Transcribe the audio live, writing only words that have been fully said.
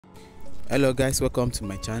Hello guys, welcome to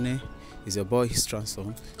my channel. It's your boy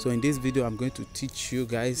Transform. So in this video I'm going to teach you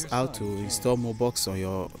guys how to install MOBOX on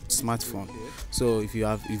your smartphone. So if you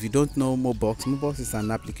don't know MOBOX is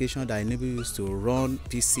an application that enables you to run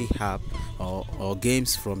PC app or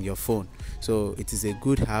games from your phone. So it is a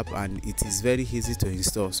good app and it is very easy to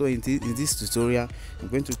install. So in this tutorial I'm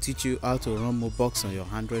going to teach you how to run MOBOX on your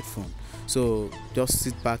Android phone. So just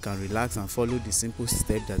sit back and relax and follow the simple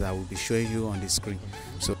step that I will be showing you on the screen.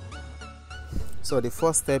 So the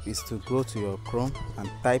first step is to go to your Chrome and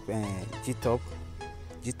type GitHub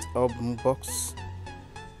MOBOX.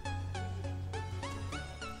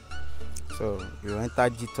 So you enter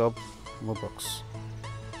GitHub MOBOX.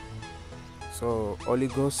 So all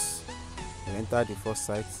it goes, you enter the first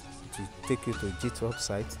site to take you to GitHub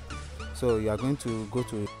site. So you are going to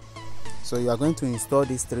install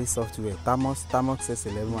these three software: Thermos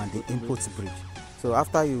S11 and the Input Bridge. So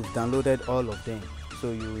after you've downloaded all of them,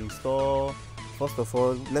 so you install. First of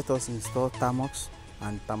all, let us install Thermos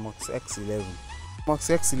and Thermos X11. Thermos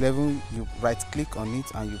X11, you right click on it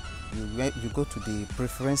and you go to the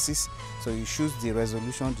preferences. So you choose the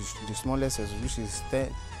resolution. The smallest resolution is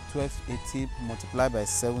 1280 multiplied by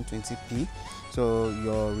 720p. So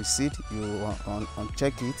your receipt, you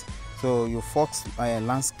uncheck it. So your Fox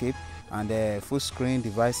landscape and full screen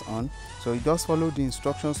device on. So you just follow the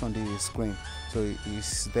instructions on the screen. So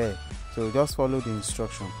it's there. So just follow the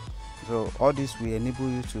instruction. So all this will enable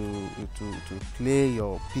you to play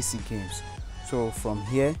your PC games. So from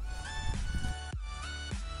here,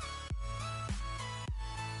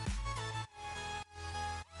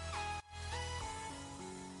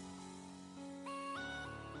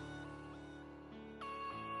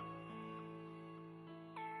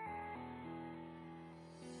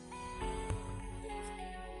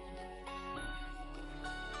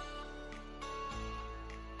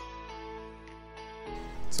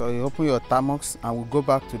 so you open your Thermos and we'll go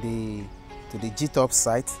back to the GitHub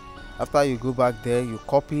site. After you go back there, you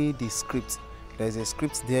copy the script. There's a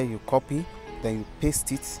script there, you copy, then you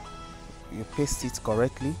paste it. You paste it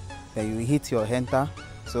correctly, then you hit your enter.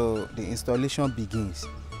 So the installation begins.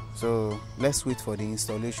 So let's wait for the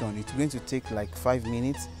installation. It's going to take like 5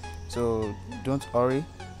 minutes, so don't hurry.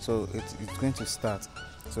 So it's going to start.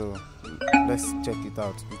 So let's check it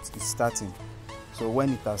out. It's starting. So when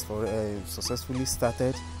it has successfully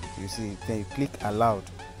started, you see, then you click allowed.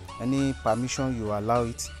 Any permission you allow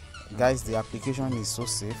it, guys. The application is so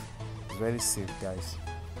safe, very safe, guys.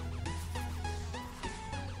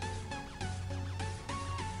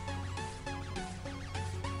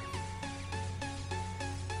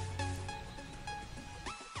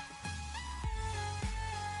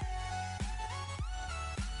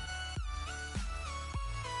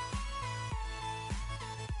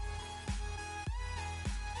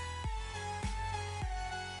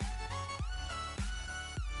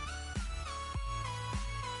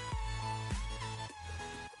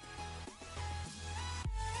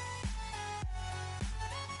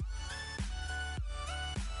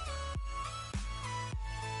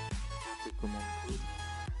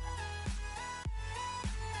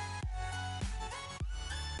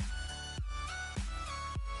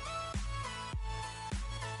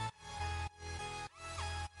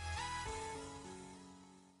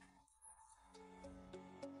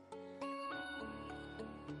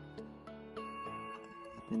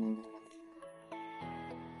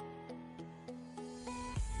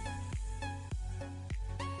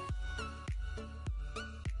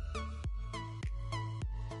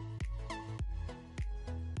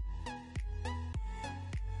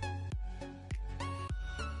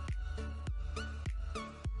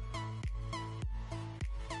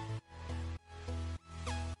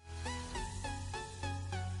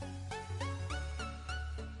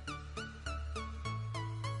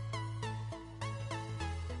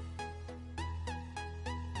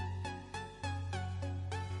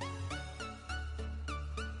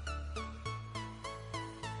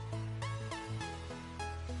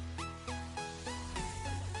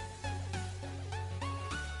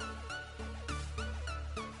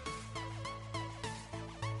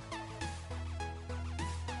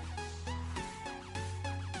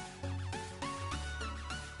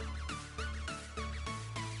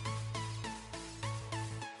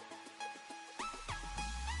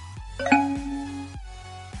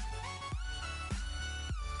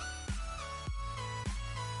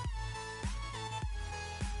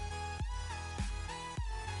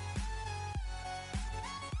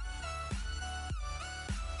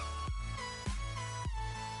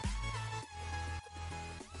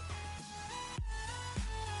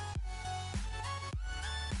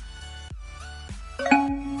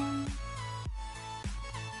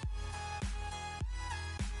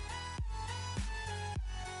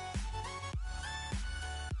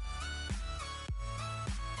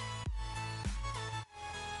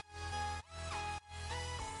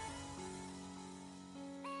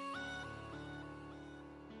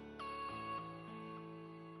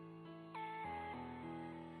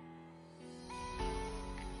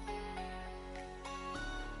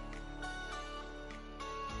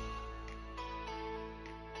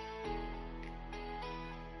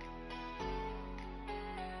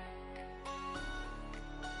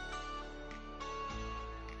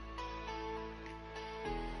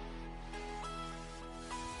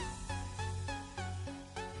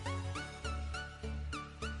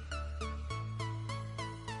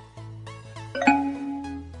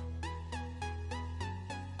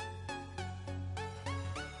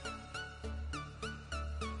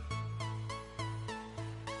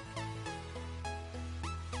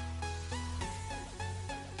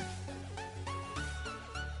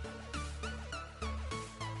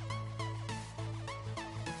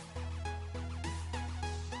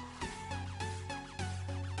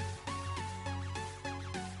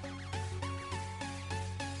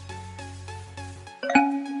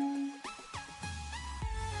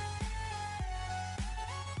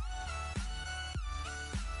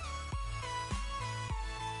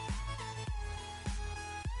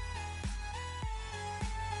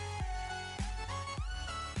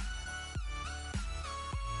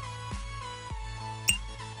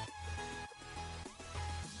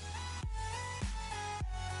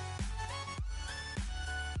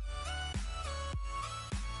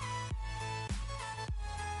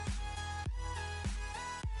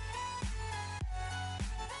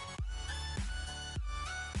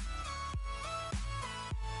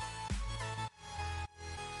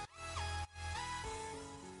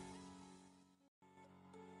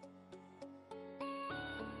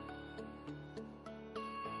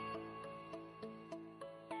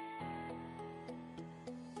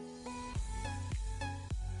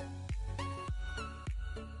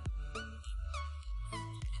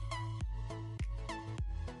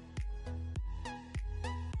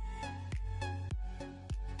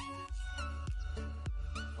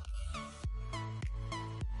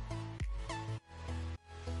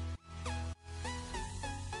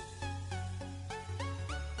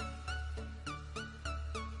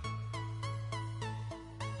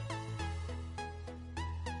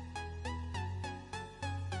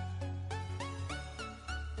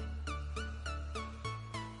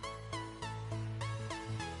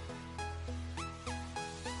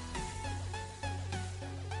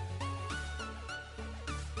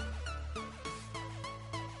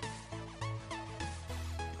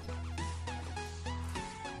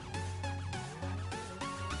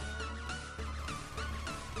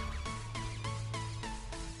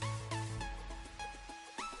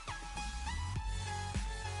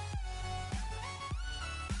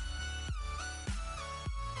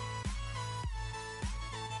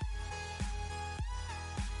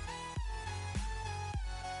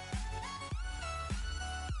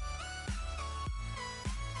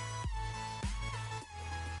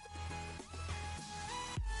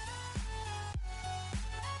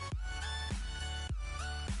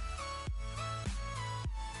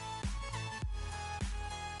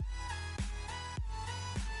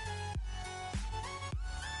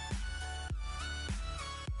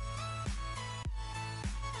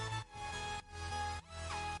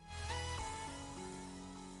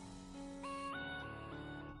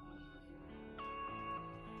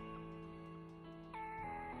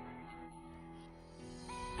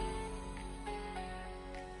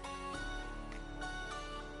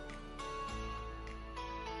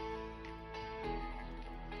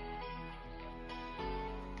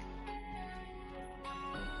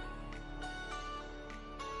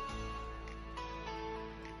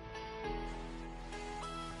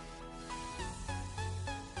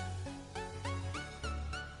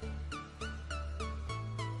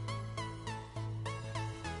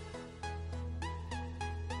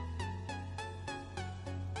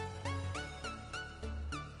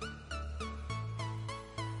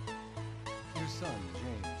 Your son,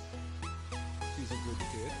 James. He's a good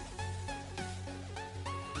kid.